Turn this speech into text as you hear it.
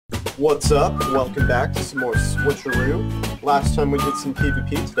What's up? Welcome back to some more Switcheroo. Last time we did some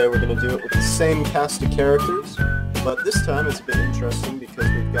PvP, today we're going to do it with the same cast of characters, but this time it's a bit interesting because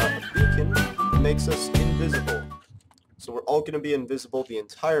we've got a beacon that makes us invisible. So we're all going to be invisible the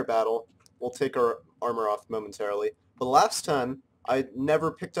entire battle. We'll take our armor off momentarily. But last time, I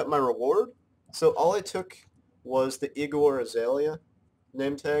never picked up my reward, so all I took was the Igor Azalea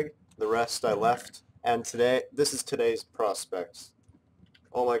name tag. The rest I left, and this is today's prospects.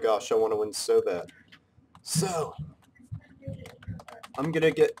 Oh my gosh, I want to win so bad. So, I'm gonna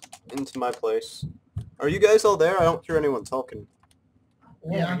get into my place. Are you guys all there? I don't hear anyone talking.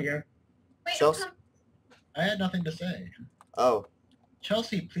 Yeah, here. Wait, Chelsea? I had nothing to say. Oh.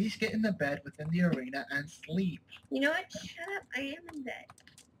 Chelsea, please get in the bed within the arena and sleep. you know what? Shut up. I am in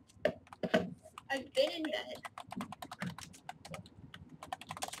bed. I've been in bed.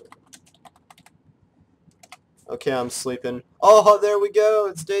 Okay, I'm sleeping. Oh, there we go.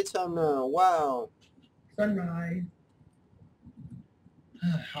 It's daytime now. Wow. Sunrise.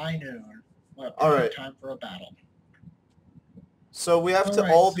 High noon. What a All perfect right. time for a battle. So we have to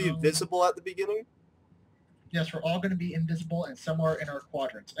Alright, all be so- visible at the beginning? Yes, we're all going to be invisible and somewhere in our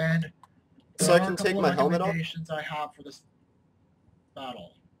quadrants. And So there I are can a take couple my of helmet off? recommendations I have for this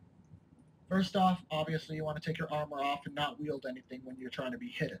battle. First off, obviously you want to take your armor off and not wield anything when you're trying to be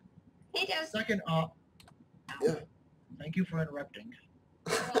hidden. Hey, Dad. Second off, Yeah. thank you for interrupting.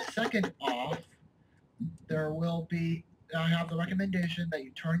 Second off, there will be, I have the recommendation that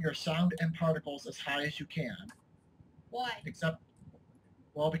you turn your sound and particles as high as you can. Why? Except,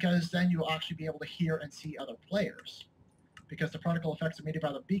 well, because then you'll actually be able to hear and see other players. Because the particle effects emitted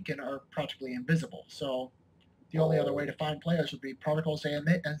by the beacon are practically invisible, so the only other way to find players would be particles they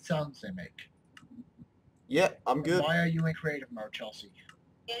emit and sounds they make. Yeah, I'm good. Why are you in creative mode, Chelsea?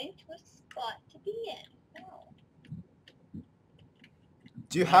 Getting to a spot to be in. No.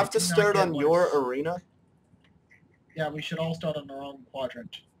 Do you have I to do not start get on what your it's- arena? Yeah, we should all start on our own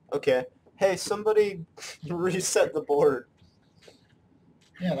quadrant. Okay. Hey, somebody reset the board.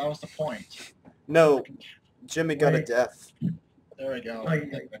 Yeah, that was the point. No, Jimmy got a Wait. death. There we go. Oh, you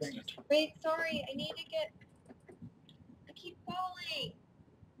That got fixed it. it. Wait, sorry. I need to get... I keep falling.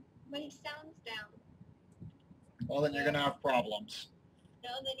 My sound's down. Well, then you're gonna have problems. No,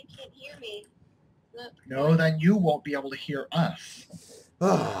 then you can't hear me. Look. No, then you won't be able to hear us.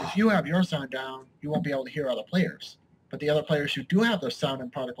 If you have your sound down, you won't be able to hear other players. But the other players who do have their sound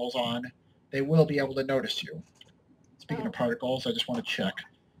and particles on, they will be able to notice you. Speaking of particles, I just want to check.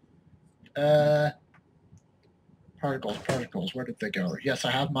 Particles, where did they go? Yes,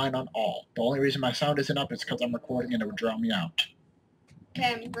 I have mine on all. The only reason my sound isn't up is because I'm recording and it would drown me out.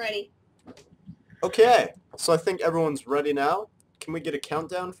 Okay, I'm ready. Okay, so I think everyone's ready now. Can we get a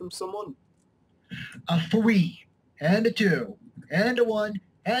countdown from someone? A 3, and a 2, and a 1,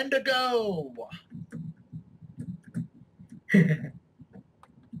 and a go!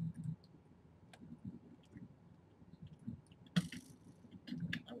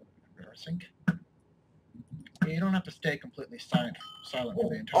 Embarrassing. You don't have to stay completely silent for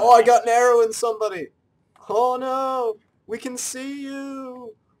the entire Oh, I time. got an arrow in somebody. Oh no, we can see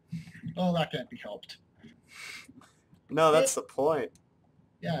you. Oh, that can't be helped. No, that's the point.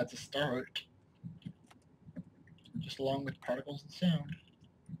 Yeah, it's a start. Just along with particles and sound.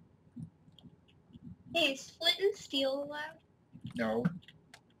 Hey, is flint and steel allowed? No.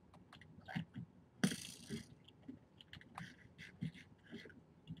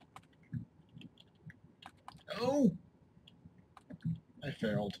 Oh! I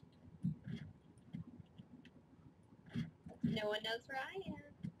failed. No one knows where I am.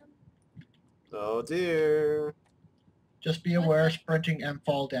 Oh dear. Just be aware, sprinting and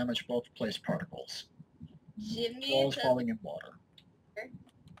fall damage both place particles. Jimmy Walls is falling in water.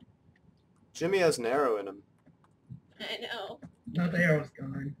 Jimmy has an arrow in him. I know. No, the arrow's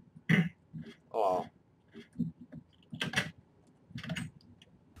gone. Oh.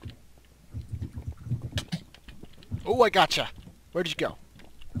 Oh, I gotcha. Where'd you go?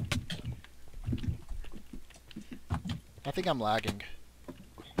 I think I'm lagging.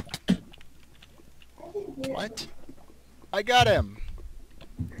 What? I got him!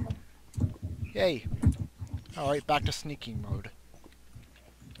 Yay. Alright, back to sneaking mode.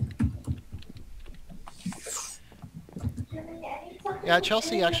 Yeah,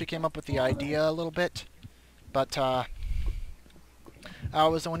 Chelsea actually came up with the idea a little bit, but I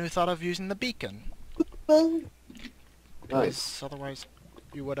was the one who thought of using the beacon. Nice. Because otherwise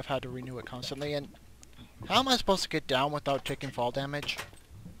you would have had to renew it constantly, and how am I supposed to get down without taking fall damage?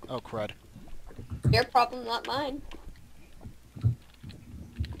 Oh, crud. Your problem, not mine.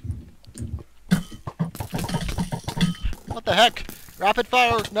 What the heck? Rapid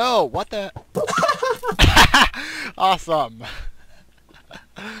fire! No! What the? Awesome!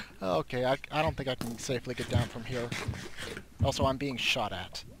 Okay, I don't think I can safely get down from here. Also, I'm being shot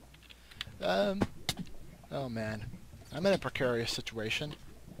at. Oh man. I'm in a precarious situation.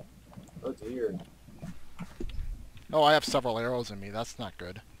 Oh dear. Oh, I have several arrows in me. That's not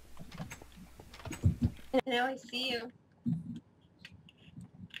good. Now I see you.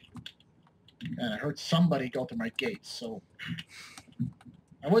 And I heard somebody go through my gates, so...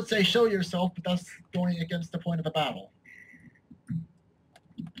 I would say show yourself, but that's going against the point of the battle.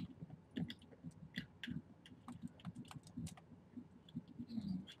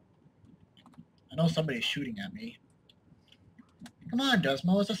 I know somebody's shooting at me. Come on,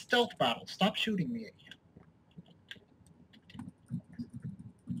 Desmo, it's a stealth battle. Stop shooting me.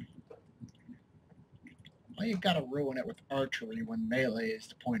 Why you gotta ruin it with archery when melee is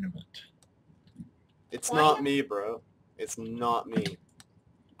the point of it? It's not me, bro. It's not me.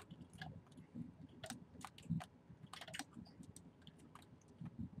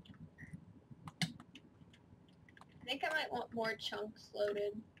 I think I might want more chunks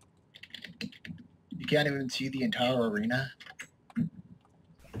loaded. You can't even see the entire arena.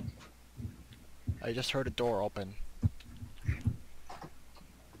 I just heard a door open.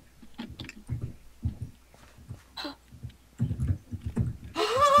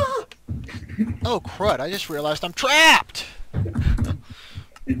 Oh crud, I just realized I'm trapped! I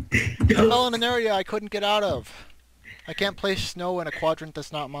fell in an area I couldn't get out of. I can't place snow in a quadrant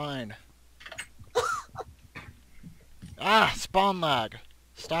that's not mine. Ah, spawn lag.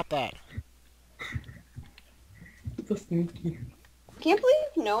 Stop that. So sneaky. I can't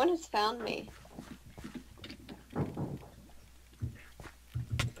believe no one has found me.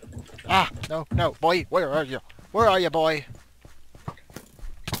 Ah, no, no, boy, where are you? Where are you, boy?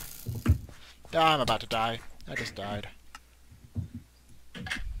 Ah, I'm about to die. I just died. Come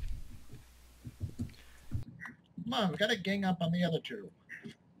on, we gotta gang up on the other two.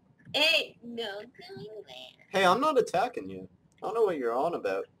 Hey, no, going there. Hey, I'm not attacking you. I don't know what you're on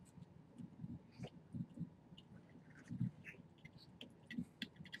about.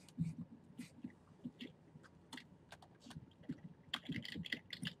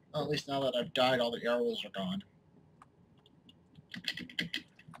 Well, at least now that I've died, all the arrows are gone.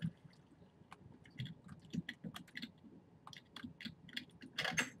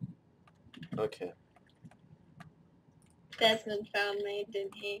 Okay. Desmond found me,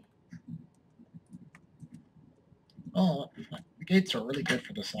 didn't he? Oh, the gates are really good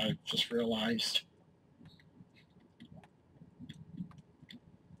for this, I just realized.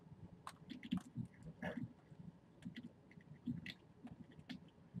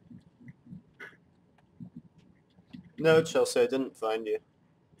 No, Chelsea, I didn't find you.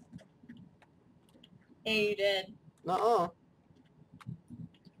 Yeah, you did. Nuh-uh.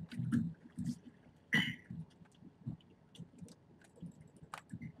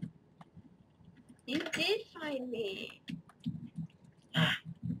 You did find me.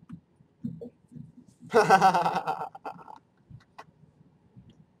 I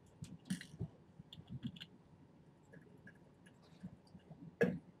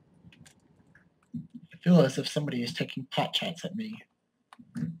feel as if somebody is taking pot shots at me.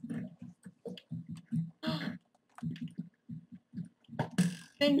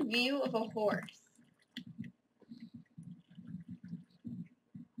 In view of a horse.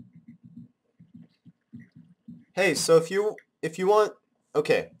 Hey, so if you want,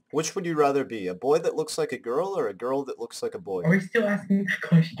 okay, which would you rather be? A boy that looks like a girl or a girl that looks like a boy? Are we still asking that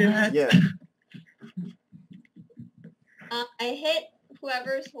question? Yeah. I hit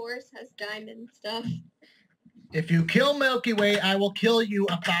whoever's horse has diamond stuff. If you kill Milky Way, I will kill you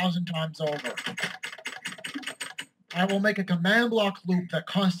 1,000 times over. I will make a command block loop that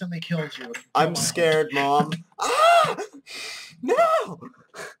constantly kills you. I'm scared, Mom. Ah! No!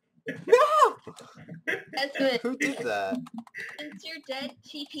 No! Desmond, Who did that? since you're dead,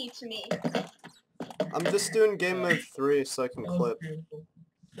 TP to me. I'm just doing game mode 3 so I can That was clip. beautiful.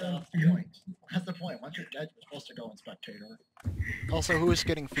 That's the point. That's the point. Once you're dead, you're supposed to go in spectator. Also, who is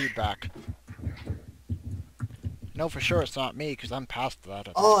getting feedback? No, for sure it's not me, because I'm past that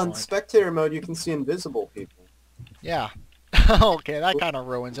at Oh, this in point. spectator mode you can see invisible people. Yeah. Okay, that kind of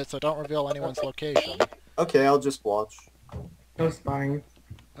ruins it, so don't reveal anyone's location. Okay, I'll just watch. No spying.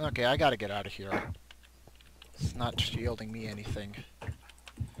 Okay, I gotta get out of here. It's not yielding me anything.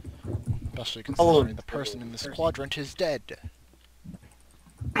 Especially considering the person in this quadrant is dead.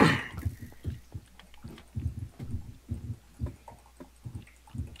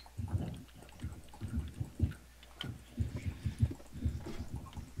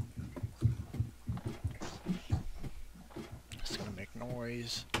 Just gonna make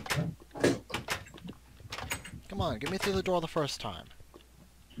noise. Come on, get me through the door the first time.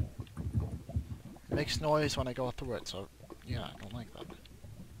 It makes noise when I go through it, so yeah, I don't like that.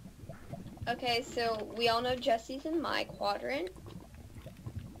 Okay, so we all know Jesse's in my quadrant.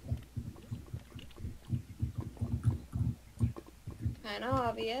 Kinda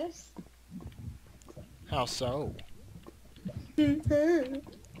obvious. How so?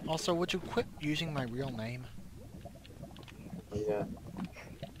 Also, would you quit using my real name? Yeah.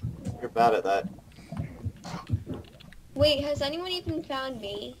 You're bad at that. Wait, has anyone even found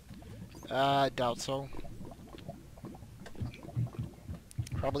me? I doubt so.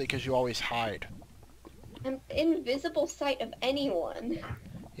 Probably because you always hide. I'm invisible sight of anyone.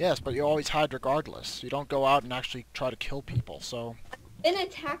 Yes, but you always hide regardless. You don't go out and actually try to kill people, so... Been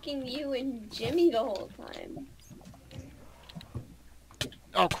attacking you and Jimmy the whole time.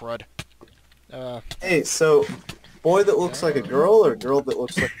 Oh, crud. Hey, so, boy that looks like a girl or girl that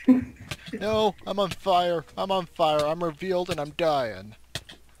looks like... No, I'm on fire. I'm on fire. I'm revealed and I'm dying.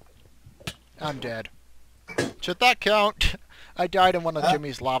 I'm dead. Should that count? I died in one of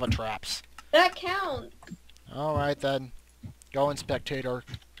Jimmy's lava traps. That counts. Alright then. Go in, spectator.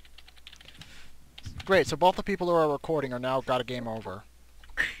 Great, so both the people who are recording are now got a game over.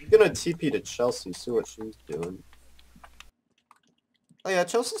 I'm gonna TP to Chelsea, see what she's doing. Oh yeah,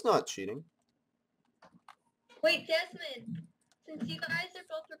 Chelsea's not cheating. Wait, Desmond. Since you guys are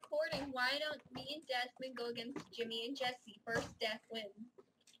both recording, why don't me and Desmond go against Jimmy and Jesse? First death wins.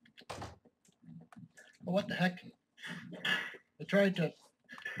 Well, what the heck? I tried to...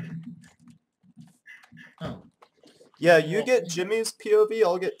 Oh. Yeah, you get Jimmy's POV,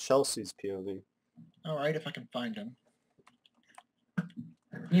 I'll get Chelsea's POV. Alright, if I can find him.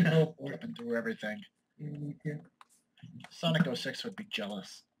 You know, Flipping through everything. me too. Sonic 06 would be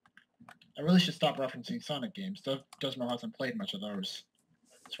jealous. I really should stop referencing Sonic games. Desmo hasn't played much of those.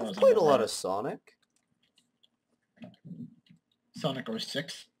 As far as Played I'm a lot aware. of Sonic. Sonic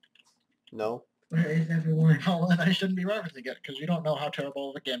 06. No. Where is everyone? Well, then I shouldn't be referencing it, because you don't know how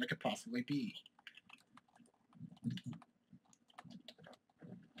terrible of a game it could possibly be.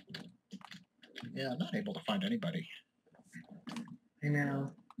 Yeah, I'm not able to find anybody. I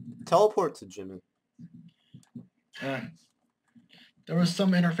know. Teleport to Jimmy. There was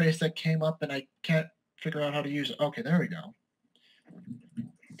some interface that came up and I can't figure out how to use it. Okay, there we go.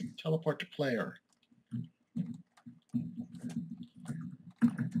 Teleport to player.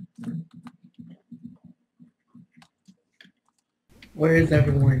 Where is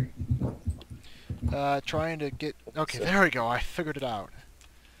everyone? Trying to get... Okay, there we go. I figured it out.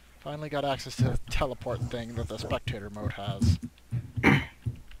 Finally got access to the teleport thing that the spectator mode has.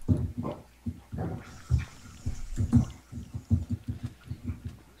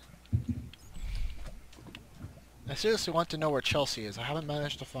 I seriously want to know where Chelsea is. I haven't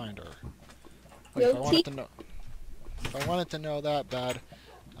managed to find her. Like, if I wanted to know that bad,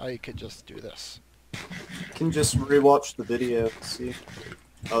 I could just do this. You can just rewatch the video, see.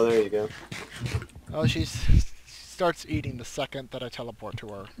 Oh, there you go. Oh, she starts eating the second that I teleport to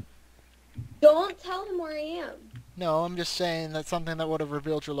her. Don't tell him where I am. No, I'm just saying that something that would have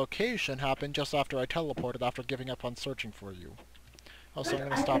revealed your location happened just after I teleported after giving up on searching for you. Also, I'm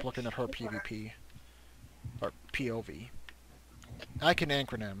going to stop looking at her PvP. Or POV. I can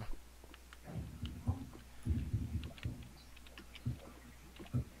acronym.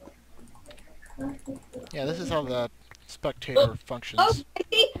 Yeah, this is how the spectator functions. Oh, I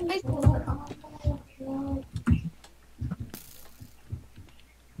see.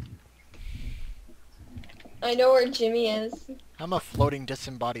 I know where Jimmy is. I'm a floating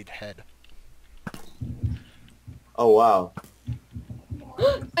disembodied head. Oh wow.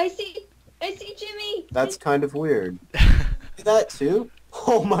 I see Jimmy. That's kind of weird. That too?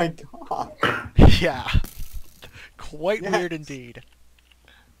 Oh my god. Yeah. Quite Yes. weird indeed.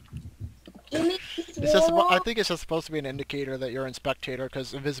 Jimmy. It's just, I think it's just supposed to be an indicator that you're in spectator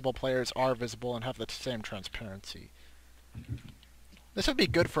because invisible players are visible and have the same transparency. This would be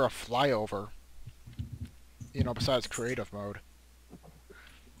good for a flyover. You know, besides creative mode.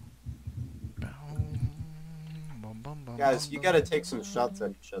 Guys, you gotta take some shots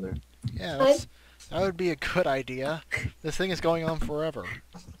at each other. Yeah, that would be a good idea. This thing is going on forever.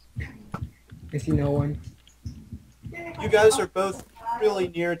 I see no one. You guys are both really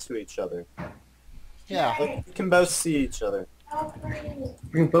near to each other. Yeah. Like, you can both see each other.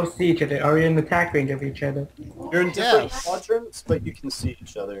 We can both see each other. Are we in attack range of each other? You're in different Yes. quadrants, but you can see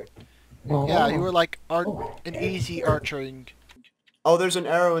each other. Oh. Yeah, you were like an easy archering. Oh, there's an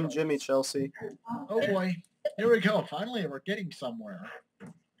arrow in Jimmy, Chelsea. Oh boy. Here we go. Finally, we're getting somewhere.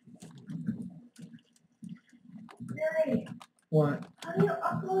 What? How do you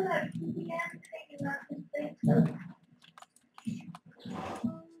upload that PDM thing and not just Facebook?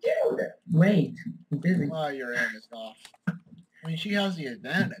 Dude! Wait, I'm busy. Well, your aim is off. I mean, she has the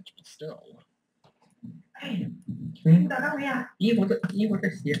advantage, but still. 你找到没有？一会儿再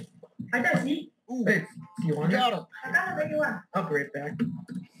写。还在洗？ Ooh, 哎，洗 you 完了 got her. 还刚才没有啊？ ，I'll be right back.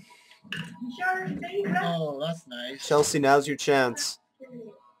 你需要你等一下。 Oh, that's nice. Chelsea, now's your chance.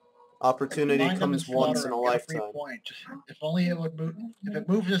 Opportunity Mind them comes and once slaughter in a and get free lifetime. point. If only it would move. If it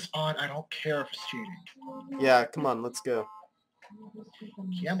moves this on, I don't care if it's cheating. Yeah, come on, let's go.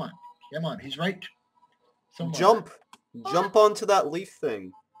 Come on, come on. He's right. Somewhere. Jump onto that leaf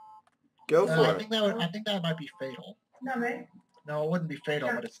thing. Go I for it. think that might be fatal. 那没？ No, it wouldn't be fatal,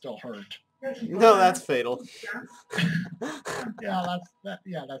 but it still hurt. No, that's fatal. Yeah,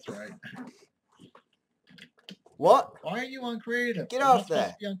 that's right. What? Why are you on creative? Get You're off not supposed there.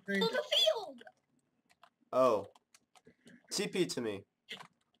 to be on On creative. the field! Oh. TP to me.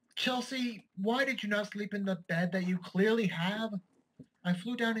 Chelsea, why did you not sleep in the bed that you clearly have? I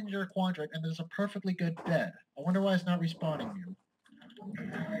flew down into your quadrant and there's a perfectly good bed. I wonder why it's not respawning you.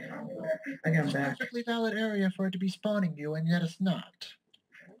 I got It's a back. perfectly valid area for it to be spawning you, and yet it's not.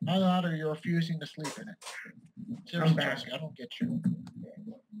 Either you're refusing to sleep in it. Seriously, back. Chelsea, I don't get you.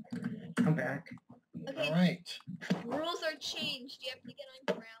 I'm back. Okay, Alright. rules are changed. You have to get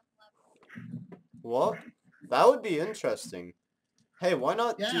on ground level. What? That would be interesting. Hey, why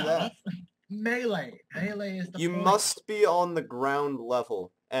not Yeah, do that? that's melee. Melee is the You point. must be on the ground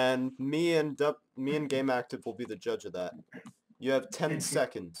level, and me and Game Active will be the judge of that. You have 10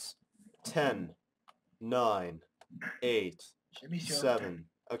 seconds. 10, 9, 8, Jimmy Sue. 7.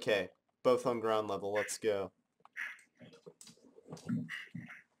 Okay, both on ground level. Let's go.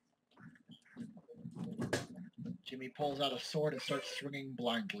 Jimmy pulls out a sword and starts swinging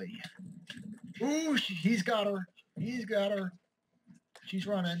blindly. Ooh, he's got her. He's got her. She's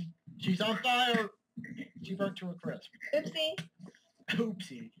running. She's on fire. She burnt to a crisp. Oopsie.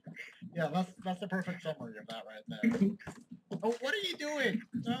 Oopsie. Yeah, that's the perfect summary of that right there. Oh, what are you doing?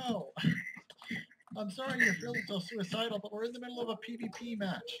 No. I'm sorry you're feeling so suicidal, but we're in the middle of a PvP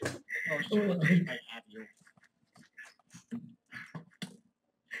match. Oh, she might have you.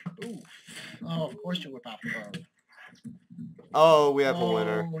 Oof. Oh, of course you whip out the bow. Oh, we have a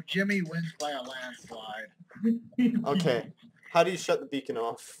winner. Oh, Jimmy wins by a landslide. Okay. How do you shut the beacon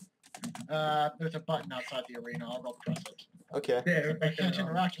off? There's a button outside the arena. I'll go press it. Okay. There, I can't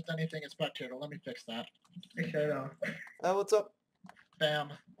interact with anything in spectator. Let me fix that. I shut it off. What's up? Bam.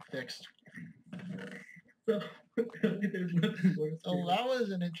 Fixed. There's nothing worse. So that was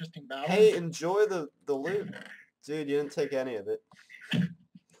an interesting battle. Hey, enjoy the loot. Dude, you didn't take any of it.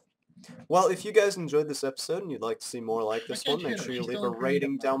 Well, if you guys enjoyed this episode and you'd like to see more like this one, make sure you leave a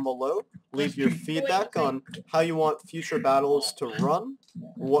rating down below. Leave your feedback on how you want future battles to run,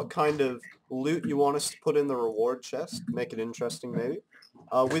 what kind of loot you want us to put in the reward chest. Make it interesting, maybe.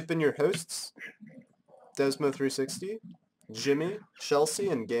 We've been your hosts, Desmo360, Jimmy, Chelsea,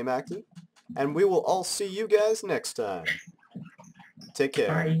 and Game Active, and we will all see you guys next time. Take care.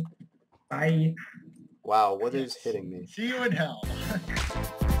 Bye. Bye. Wow, what is hitting me? See you in hell.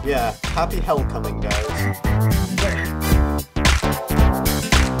 Yeah, happy hell coming, guys.